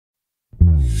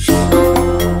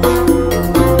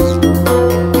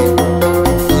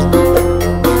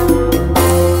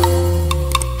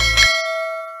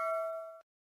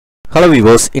Hello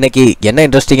விவோஸ், இன்னைக்கு என்ன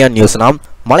இன்ட்ரெஸ்டிங்கான நியூஸ்னா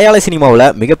மலையாள சினிமாவில்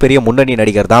மிகப்பெரிய முன்னணி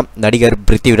நடிகர் தான் நடிகர்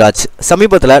பிருத்திவிராஜ்.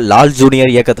 சமீபத்தில் லால்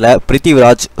ஜூனியர் இயக்கத்தில்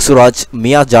பிருத்திவிராஜ், சுராஜ்,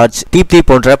 மியா ஜார்ஜ், தீப்தி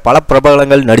போன்ற பல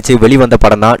பிரபலங்கள் நடித்து வெளிவந்த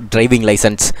படம் தான் டிரைவிங்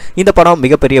லைசன்ஸ். இந்த படம்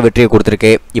மிகப்பெரிய வெற்றியை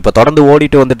கொடுத்துருக்கு. இப்போ தொடர்ந்து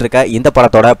ஓடிட்டு வந்துட்டு இருக்க இந்த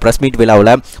படத்தோட பிரஸ் மீட்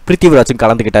விழாவில் பிருத்திவிராஜும்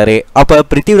கலந்துக்கிட்டாரு. அப்போ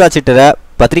பிருத்திவிராஜ் கிட்ட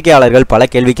பத்திரிகையாளர்கள் பல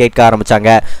கேள்வி கேட்க ஆரம்பிச்சாங்க.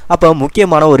 அப்போ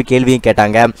முக்கியமான ஒரு கேள்வியும்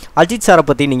கேட்டாங்க. அஜித் சாரை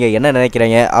பற்றி நீங்கள் என்ன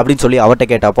நினைக்கிறீங்க அப்படின்னு சொல்லி அவர்கிட்ட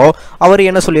கேட்டப்போ அவர்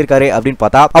என்ன சொல்லியிருக்காரு அப்படின்னு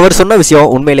பார்த்தா, அவர் சொன்ன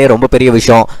விஷயம் உண்மையிலே ரொம்ப பெரிய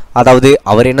விஷயம். அதாவது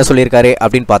அவர் என்ன சொல்லியிருக்காரு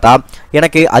அப்படின்னு பார்த்தா,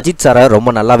 எனக்கு அஜித் சாரை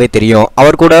ரொம்ப நல்லாவே தெரியும்.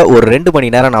 அவர் கூட ஒரு 2 மணி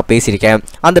நேரம் நான் பேசியிருக்கேன்.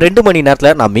 அந்த 2 மணி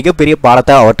நேரத்தில் நான் மிகப்பெரிய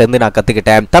பாடத்தை அவர்கிட்ட இருந்து நான்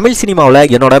கற்றுக்கிட்டேன். தமிழ் சினிமாவில்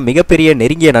என்னோட மிகப்பெரிய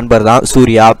நெருங்கிய நண்பர் தான்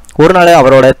சூர்யா. ஒரு நாள்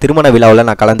அவரோட திருமண விழாவில்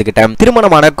நான் கலந்துக்கிட்டேன்.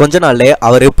 திருமணமான கொஞ்ச நாள்ல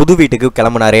அவர் புது வீட்டுக்கு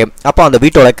கிளம்பினாரு. அப்போ அந்த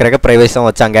வீட்டோட கிரக பிரவேசம்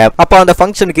வச்சாங்க. அப்போ அந்த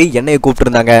ஃபங்க்ஷனுக்கு என்னைய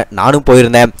கூப்பிட்டுருந்தாங்க. நானும்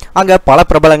போயிருந்தேன். அங்க பல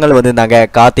பிரபலங்கள் வந்திருந்தாங்க.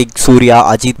 கார்த்திக், சூர்யா,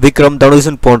 அஜித், விக்ரம்,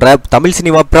 தனுஷன் போன்ற தமிழ்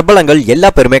சினிமா பிரபலங்கள் எல்லா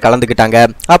பேருமே கலந்துக்கிட்டாங்க.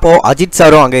 அப்போ அஜித்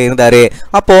சாரும் அங்க இருந்தாரு.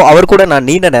 அப்போ அவர் கூட நான்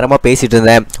நீண்ட நேரமா பேசிட்டு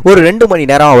இருந்தேன். ஒரு 2 மணி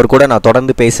நேரம் அவர் கூட நான்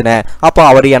தொடர்ந்து பேசினேன். அப்போ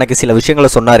அவர் எனக்கு சில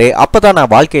விஷயங்களை சொன்னாரு. அப்பதான்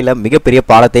நான் வாழ்க்கையில மிகப்பெரிய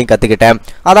பாடத்தையும் கத்துக்கிட்டேன்.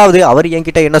 அதாவது அவர்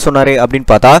என்கிட்ட என்ன சொன்னாரு அப்படின்னு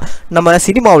பார்த்தா, நம்ம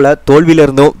சினிமாவில் தோல்வியில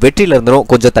இருந்தும் வெற்றியில இருந்தும்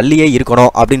கொஞ்சம் தள்ளியே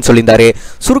இருக்கணும் அப்படின்னு சொல்லியிருந்தாரு.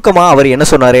 சுருக்கமா அவர் என்ன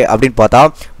சொன்னாரு அப்படின்னு பார்த்தா,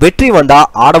 வெற்றி வந்தா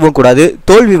ஆடவும் கூடாது,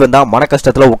 தோல்வி வந்தா மன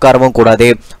கஷ்டத்துல உட்காரவும் கூடாது,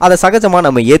 அதை சகஜமா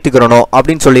நம்ம ஏத்துக்கிறோம்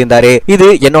அப்படின்னு சொல்லியிருந்தாரு. இது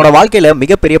என்னோட வாழ்க்கையில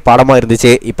மிகப்பெரிய பாடமா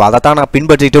இருந்துச்சு. இப்ப அதைத்தான் நான்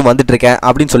பின்பற்றிட்டு வந்துட்டு இருக்கேன்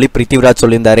அப்படின்னு சொல்லி பிருத்திவிராஜ்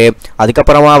சொல்லியிருந்தாரு.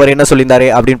 அதுக்கப்புறமா அவர் என்ன சொல்லியிருந்தாரு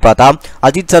அப்படின்னு பார்த்தா,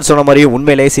 அஜித் சார் சொன்ன மாதிரி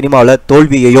உண்மையிலே சினிமாவில்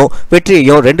தோல்வியையும்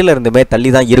வெற்றியையும் ரெண்டுல இருந்துமே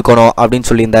தள்ளி தான் இருக்கணும் அப்படின்னு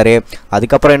சொல்லியிருந்தாரு.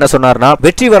 அதுக்கப்புறம் என்ன சொன்னார்னா,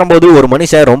 வெற்றி வரும்போது ஒரு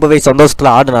மனுஷன் ரொம்பவே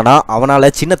சந்தோஷத்துல ஆடுனானா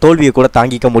அவனால சின்ன தோல்வியை கூட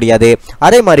தாங்கிக்க முடியாது.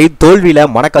 அதே மாதிரி தோல்வியில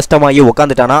மன கஷ்டமாகி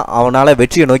உட்காந்துட்டானா அவனால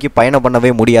வெற்றியை நோக்கி பயணம் பண்ணவே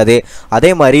முடியாது.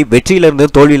 அதே மாதிரி வெற்றியிலிருந்து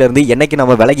தோல்வியிலிருந்து என்னைக்கு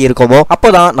நம்ம விலகி இருக்கோமோ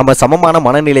அப்பதான் நம்ம சமமான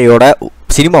மனநிலையோட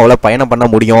சினிமாவில் பயணம் பண்ண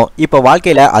முடியும். இப்போ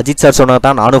வாழ்க்கையில் அஜித் சார்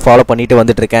சொன்னதான் நானும் ஃபாலோ பண்ணிட்டு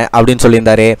வந்துட்டு இருக்கேன் அப்படின்னு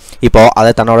சொல்லியிருந்தாரு. இப்போ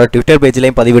அதை தன்னோட ட்விட்டர்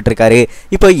பேஜ்லையும் பதிவிட்டிருக்காரு.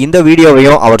 இப்போ இந்த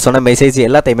வீடியோவையும் அவர் சொன்ன மெசேஜ்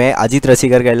எல்லாத்தையுமே அஜித்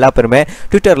ரசிகர்கள் எல்லா பேருமே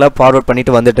ட்விட்டரில் ஃபார்வர்ட்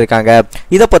பண்ணிட்டு வந்துட்டு இருக்காங்க.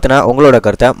 இதை பற்றின உங்களோட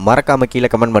கருத்தை மறக்காம கீழே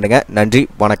கமெண்ட் பண்ணுங்க. நன்றி,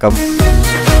 வணக்கம்.